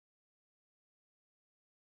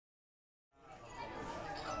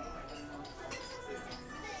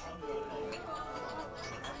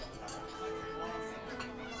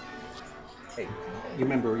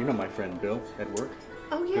remember, you know my friend Bill at work?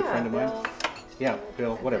 Oh yeah, Good friend of mine? Bill. Yeah,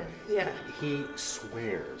 Bill, whatever. Yeah. He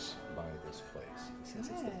swears by this place. He says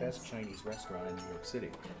it's the best Chinese restaurant in New York City.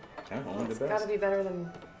 Only the best. It's gotta be better than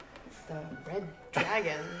the Red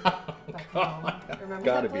Dragon back home. Remember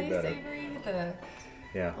Gotta that be place, better. Avery?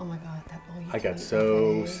 Yeah. Oh my god, that all you I got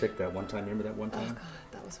so sick that one time. Remember that one time? Oh god,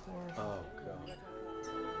 that was horrible. Oh god.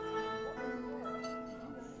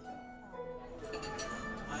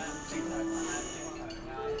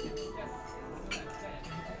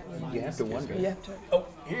 You have to wonder. You have to. Oh,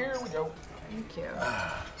 here we go. Thank you.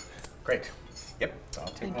 Great. Yep, I'll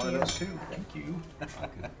take Thank one you. of those too. Thank you.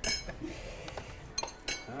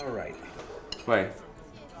 All right. 喂，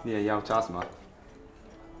你也要加什么？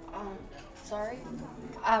 Sorry?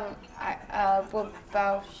 What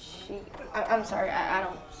about she? I'm sorry, I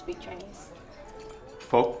don't speak Chinese.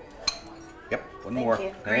 Folk. Yep, one Thank more.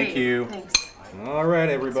 you. Thank Great. you. Thanks. All right,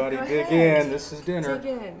 everybody, Go dig ahead. in. This is dinner.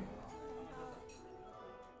 Dig in.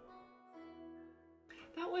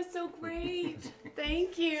 That was so great.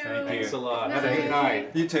 Thank you. Thanks a lot. Have Have a a good good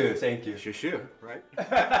night. You too. Thank you. Shoo, right?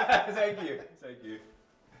 Thank you. Thank you.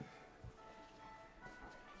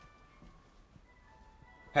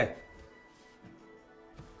 Hey.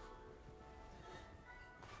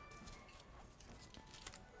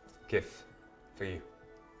 Gift for you.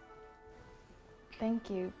 Thank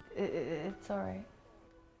you. It's alright.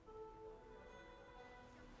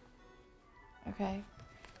 Okay.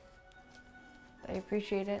 I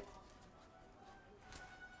appreciate it.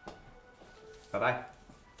 Bye bye.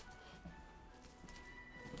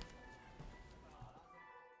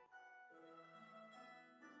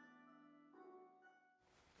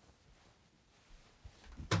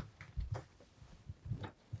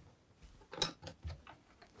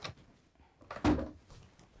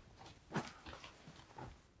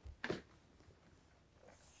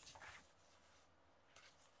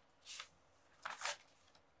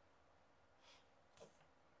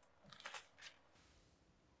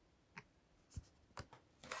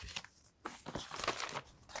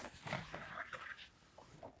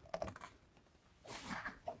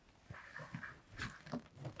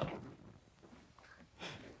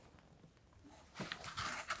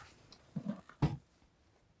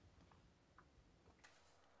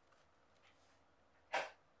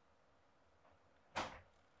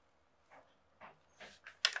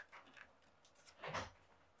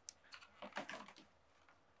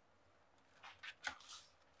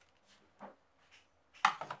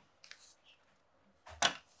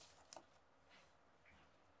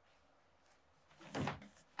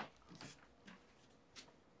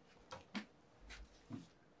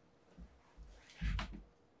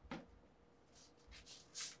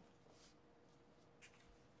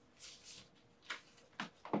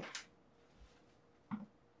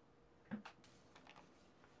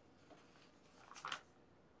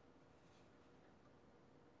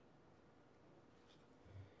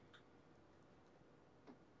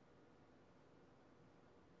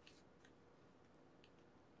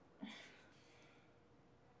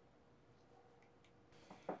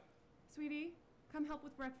 Sweetie, come help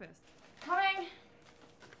with breakfast. Coming!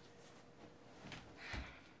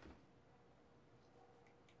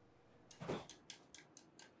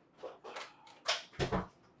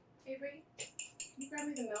 Avery, can you grab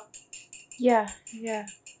me the milk? Yeah.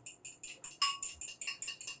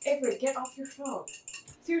 Avery, get off your phone.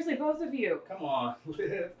 Seriously, both of you. Come on,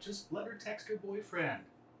 Liv. Just let her text her boyfriend.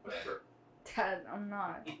 Whatever. Dad, I'm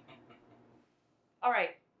not. All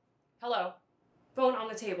right. Hello. Phone on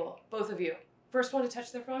the table, both of you. First one to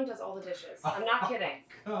touch their phone does all the dishes. I'm not kidding.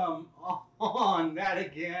 Come on, that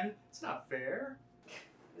again. It's not fair.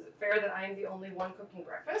 Is it fair that I am the only one cooking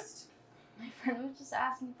breakfast? My friend was just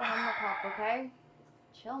asking for homework help, okay?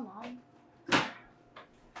 Chill, Mom.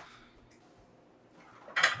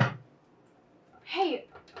 Hey,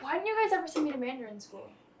 why didn't you guys ever send me to Mandarin school?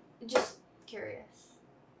 Just curious.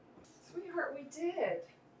 Sweetheart, we did.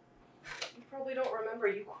 You probably don't remember.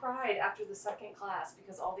 You cried after the second class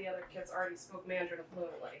because all the other kids already spoke Mandarin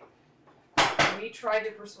fluently. We tried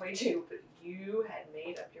to persuade you, but you had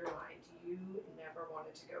made up your mind. You never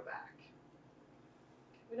wanted to go back.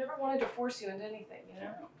 We never wanted to force you into anything, you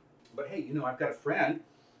know? But hey, you know, I've got a friend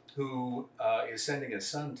who is sending a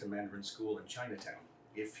son to Mandarin school in Chinatown.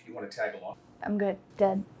 If you want to tag along. I'm good,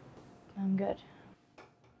 Dad. I'm good.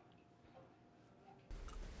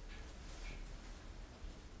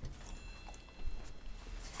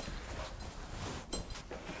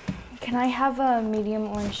 Can I have a medium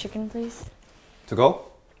orange chicken, please? To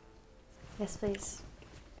go? Yes, please.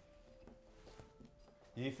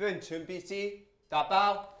 一份陈皮鸡，打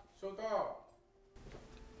包。收到。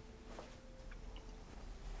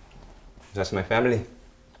That's my family.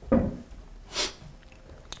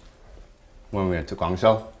 When we went to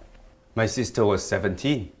Guangzhou, my sister was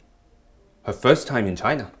 17. Her first time in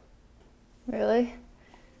China. Really?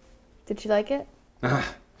 Did she like it?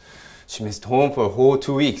 She missed home for a whole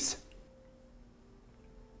 2 weeks.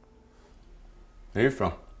 Where are you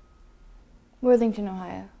from? Worthington,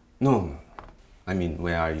 Ohio. No, I mean,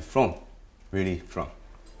 where are you from? Really from?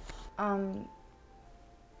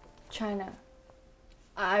 China.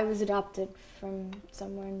 I was adopted from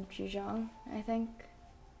somewhere in Zhejiang, I think.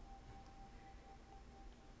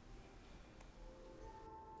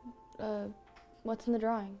 What's in the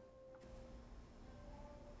drawing?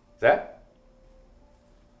 That's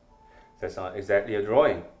not exactly a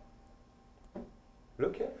drawing.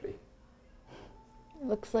 Look carefully. It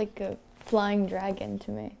looks like a flying dragon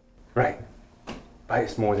to me. Right, but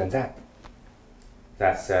it's more than that.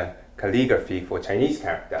 That's calligraphy for Chinese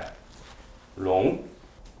character, 龙,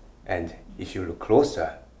 and if you look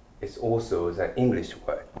closer, it's also the English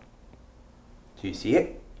word. Do you see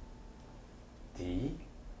it? D-R-A-G-O-N.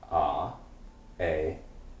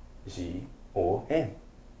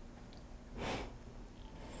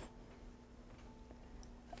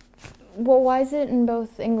 Well, why is it in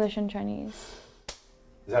both English and Chinese?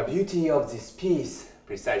 The beauty of this piece,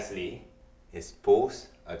 precisely, is both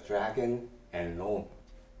a dragon and long.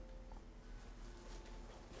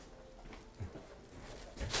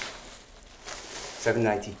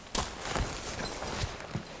 $7.90.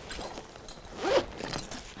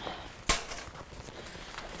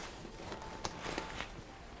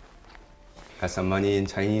 Got some money in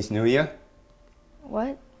Chinese New Year?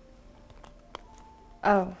 What?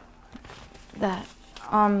 Oh, that.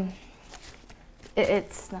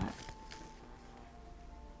 It's not.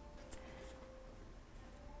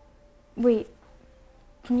 Wait,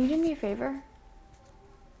 can you do me a favor?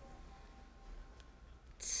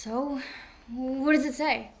 So, what does it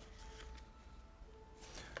say?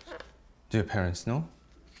 Do your parents know?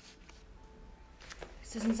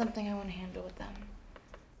 This isn't something I want to handle with them.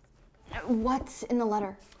 What's in the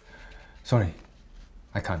letter? Sorry,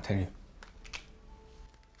 I can't tell you.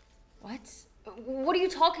 What? What are you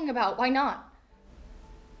talking about? Why not?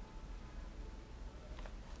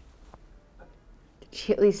 Did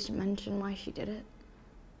she at least mention why she did it?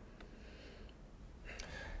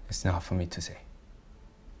 It's not for me to say.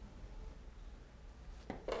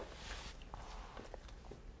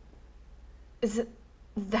 Is it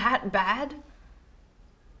that bad?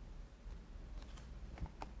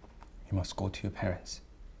 You must go to your parents.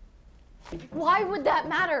 Why would that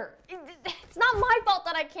matter? It's not my fault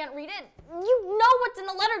that I can't read it. You know what's in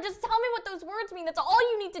the letter. Just tell me what those words mean. That's all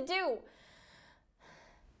you need to do.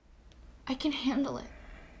 I can handle it.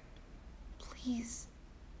 Please.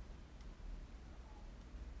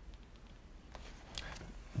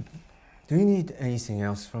 Do you need anything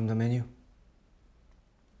else from the menu?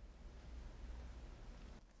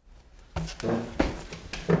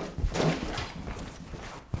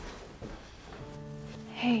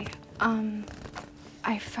 Hey,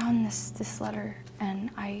 I found this letter and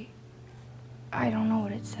I don't know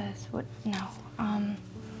what it says. What? No.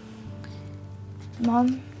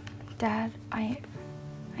 Mom, Dad, I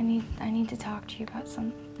need to talk to you about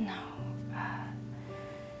some. No.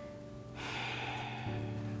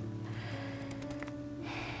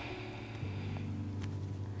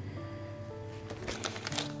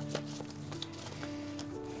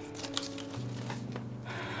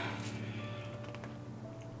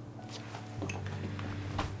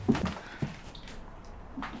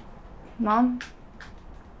 Mom?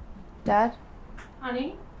 Dad?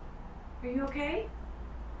 Honey, are you okay?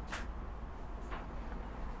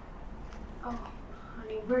 Oh,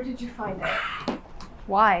 honey, where did you find it?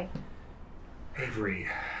 Why? Avery,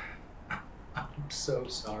 I'm so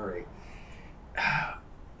sorry.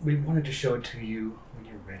 We wanted to show it to you when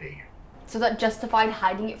you're ready. So that justified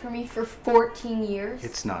hiding it from me for 14 years?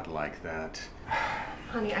 It's not like that.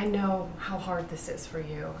 Honey, I know how hard this is for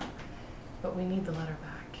you, but we need the letter back.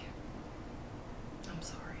 I'm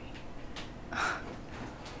sorry.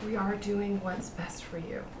 We are doing what's best for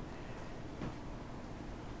you.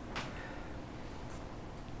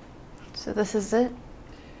 So this is it?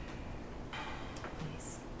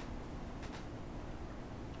 Please.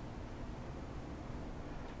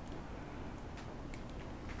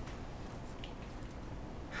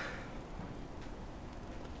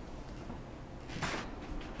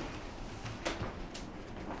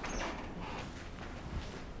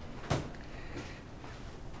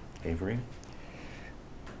 Avery,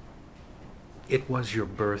 it was your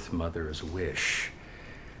birth mother's wish.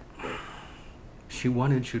 She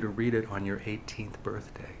wanted you to read it on your 18th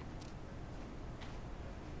birthday.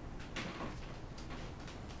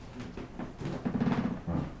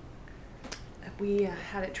 We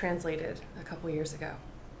had it translated a couple years ago.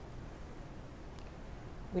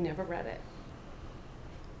 We never read it.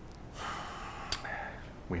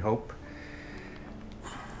 We hope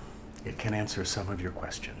it can answer some of your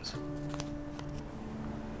questions.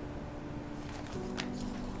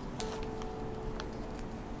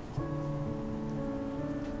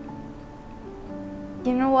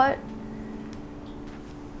 You know what?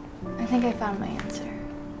 I think I found my answer.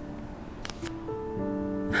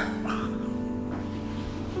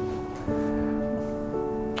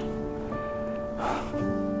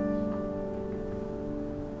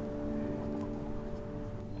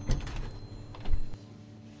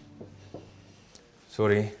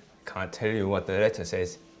 Sorry, can't tell you what the letter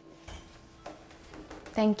says.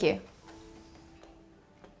 Thank you.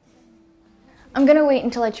 I'm gonna wait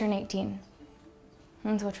until I turn 18.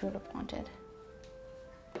 That's what you would have wanted.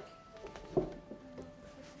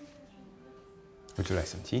 Would you like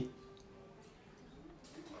some tea?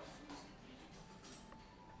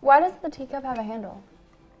 Why does the teacup have a handle?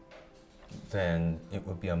 Then it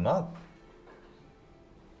would be a mug.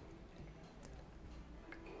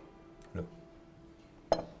 Look.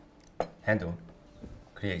 Handle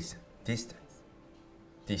creates distance.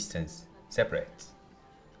 Distance separates.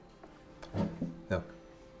 Look,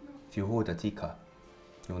 if you hold a teacup,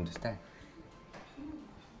 you understand.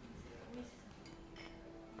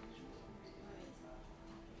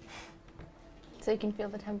 So you can feel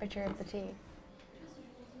the temperature of the tea.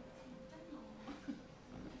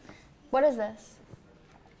 What is this?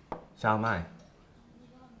 Xiao Mai.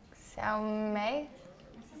 Xiao Mei?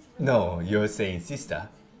 No, you're saying sister.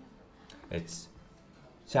 It's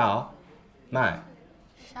Xiao Mai.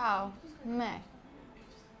 Xiao Mei.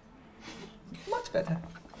 Much better.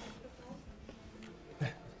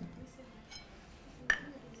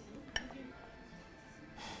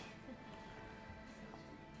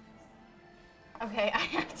 Okay, I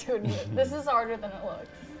have to admit, this is harder than it looks.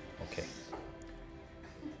 Okay.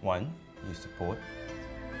 One, you support.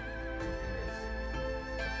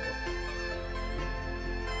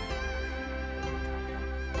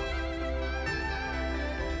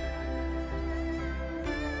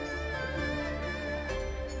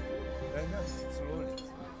 Very nice, slowly.